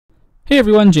Hey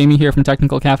everyone, Jamie here from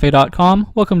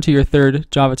TechnicalCafe.com. Welcome to your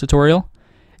third Java tutorial.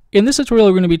 In this tutorial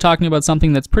we're going to be talking about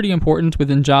something that's pretty important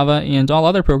within Java and all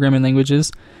other programming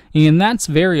languages, and that's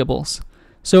variables.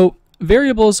 So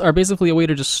variables are basically a way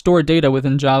to just store data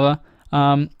within Java,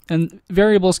 and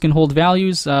variables can hold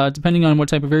values depending on what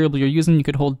type of variable you're using. You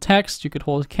could hold text, you could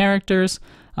hold characters,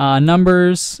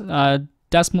 numbers,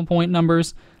 decimal point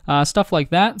numbers, stuff like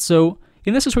that. So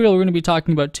in this tutorial, we're going to be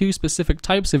talking about two specific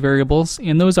types of variables,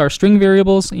 and those are string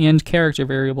variables and character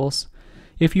variables.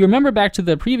 If you remember back to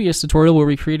the previous tutorial where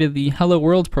we created the Hello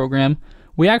World program,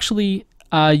 we actually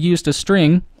used a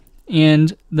string,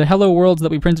 and the Hello World that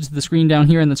we printed to the screen down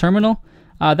here in the terminal,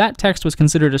 that text was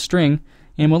considered a string,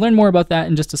 and we'll learn more about that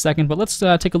in just a second, but let's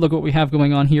take a look at what we have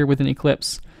going on here within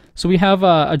Eclipse. So we have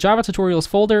a Java tutorials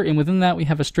folder, and within that we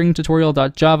have a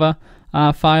stringtutorial.java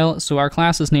file, so our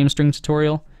class is named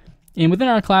stringtutorial. And within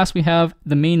our class, we have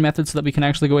the main method so that we can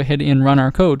actually go ahead and run our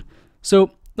code.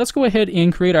 So let's go ahead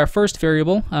and create our first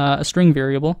variable, a string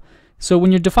variable. So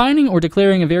when you're defining or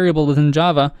declaring a variable within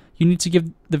Java, you need to give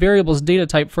the variable's data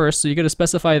type first. So you got to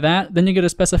specify that, then you got to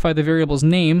specify the variable's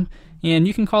name, and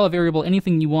you can call a variable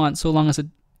anything you want so long as it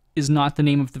is not the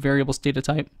name of the variable's data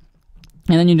type.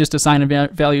 And then you just assign a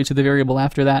value to the variable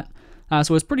after that.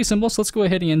 So it's pretty simple. So let's go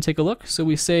ahead and take a look. So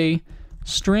we say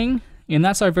string, and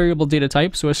that's our variable data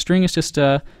type. So a string is just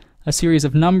a series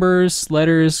of numbers,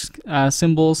 letters,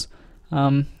 symbols,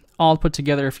 all put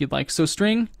together if you'd like. So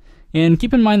string, and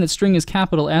keep in mind that string is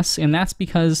capital S, and that's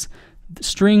because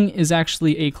string is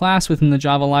actually a class within the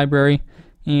Java library,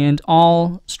 and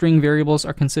all string variables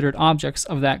are considered objects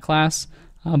of that class.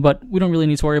 But we don't really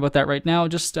need to worry about that right now.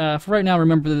 Just for right now,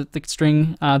 remember that the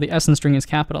string, the S in string is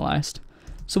capitalized.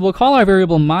 So we'll call our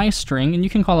variable myString, and you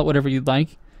can call it whatever you'd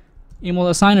like. And we'll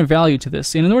assign a value to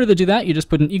this. And in order to do that, you just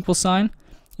put an equal sign.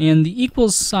 And the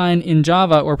equals sign in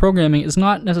Java or programming is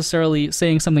not necessarily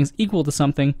saying something's equal to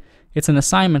something. It's an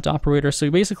assignment operator.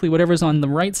 So basically whatever's on the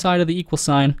right side of the equal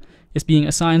sign is being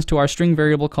assigned to our string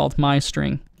variable called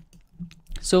myString.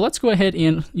 So let's go ahead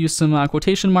and use some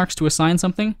quotation marks to assign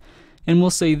something. And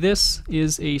we'll say this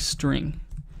is a string.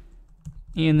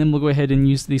 And then we'll go ahead and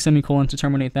use the semicolon to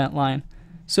terminate that line.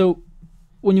 So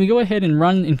when you go ahead and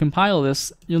run and compile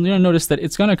this, you'll notice that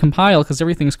it's going to compile because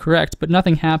everything's correct, but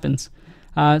nothing happens.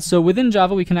 So within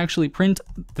Java, we can actually print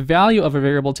the value of a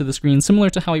variable to the screen,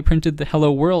 similar to how we printed the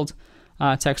Hello World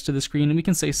text to the screen. And we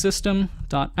can say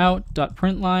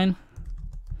system.out.println,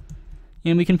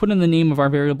 and we can put in the name of our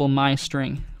variable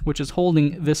myString, which is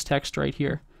holding this text right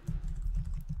here.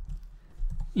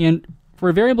 And for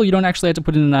a variable, you don't actually have to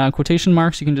put in quotation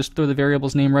marks. You can just throw the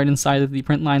variable's name right inside of the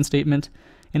print line statement.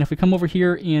 And if we come over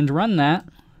here and run that,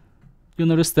 you'll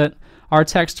notice that our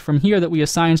text from here that we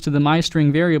assigned to the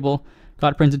myString variable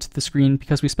got printed to the screen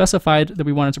because we specified that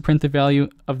we wanted to print the value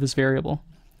of this variable.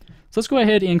 So let's go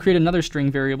ahead and create another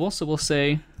string variable. So we'll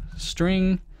say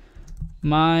string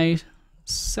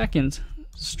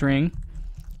mySecondString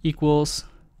equals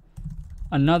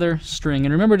another string.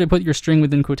 And remember to put your string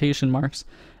within quotation marks.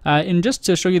 And just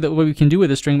to show you that what we can do with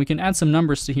a string, we can add some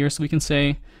numbers to here. So we can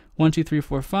say 1, 2, 3,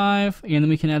 4, 5, and then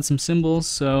we can add some symbols.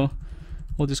 So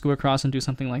we'll just go across and do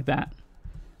something like that.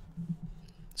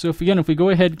 So if we go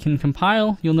ahead and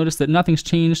compile, you'll notice that nothing's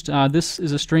changed. This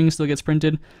is a string, still gets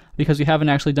printed because we haven't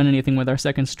actually done anything with our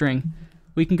second string.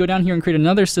 We can go down here and create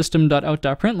another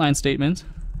system.out.println statement,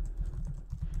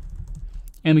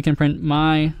 and we can print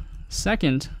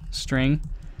mySecondString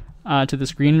to the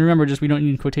screen. And remember, we don't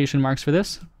need quotation marks for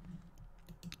this.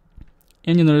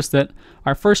 And you'll notice that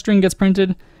our first string gets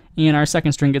printed, and our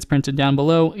second string gets printed down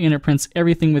below, and it prints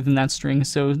everything within that string.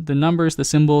 So the numbers, the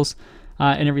symbols,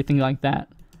 and everything like that.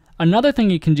 Another thing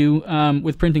you can do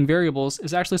with printing variables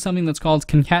is actually something that's called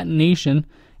concatenation,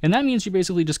 and that means you're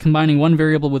basically just combining one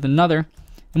variable with another.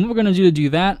 And what we're going to do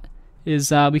that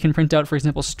is we can print out, for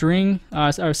example, string,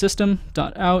 our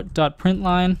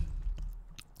system.out.println,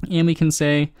 and we can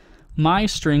say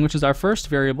myString, which is our first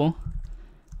variable,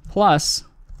 plus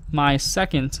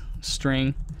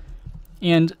mySecondString.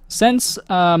 And since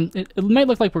it might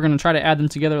look like we're going to try to add them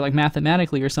together like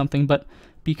mathematically or something, but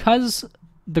because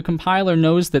the compiler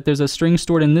knows that there's a string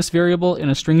stored in this variable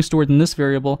and a string stored in this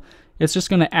variable, it's just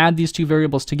going to add these two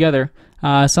variables together,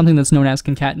 something that's known as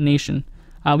concatenation.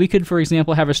 We could, for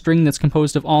example, have a string that's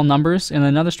composed of all numbers and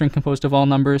another string composed of all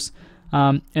numbers,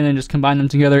 and then just combine them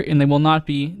together, and they will not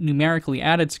be numerically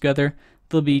added together.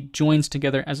 They'll be joined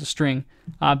together as a string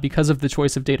because of the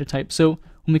choice of data type. So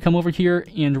when we come over here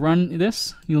and run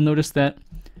this, you'll notice that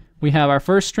we have our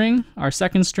first string, our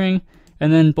second string,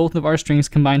 and then both of our strings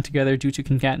combined together due to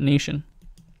concatenation.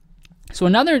 So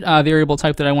another variable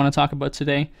type that I want to talk about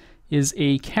today is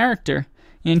a character.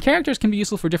 And characters can be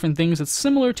useful for different things. It's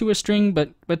similar to a string,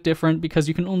 but different because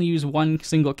you can only use one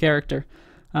single character.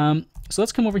 So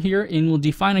let's come over here and we'll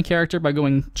define a character by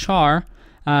going char,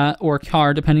 or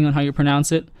char, depending on how you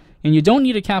pronounce it. And you don't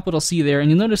need a capital C there.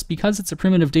 And you'll notice because it's a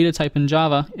primitive data type in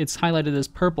Java, it's highlighted as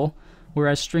purple,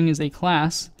 whereas string is a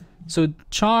class. So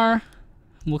char,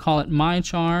 we'll call it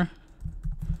myChar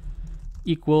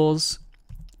equals,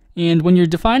 and when you're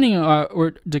defining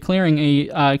or declaring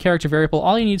a character variable,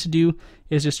 all you need to do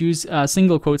is just use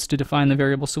single quotes to define the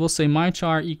variable. So we'll say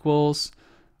myChar equals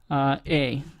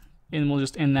A, and we'll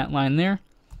just end that line there.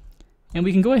 And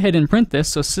we can go ahead and print this.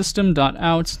 So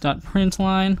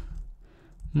system.out.println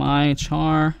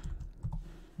myChar,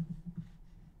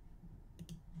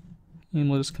 and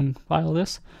we'll just compile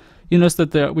this. You'll notice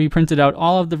that we printed out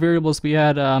all of the variables we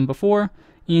had before,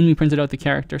 and we printed out the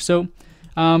character. So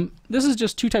this is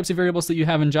just two types of variables that you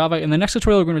have in Java. In the next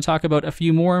tutorial, we're going to talk about a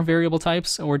few more variable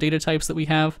types or data types that we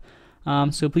have.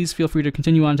 So please feel free to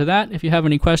continue on to that. If you have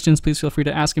any questions, please feel free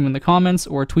to ask them in the comments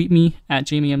or tweet me at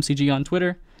JamieMCG on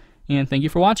Twitter. And thank you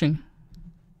for watching.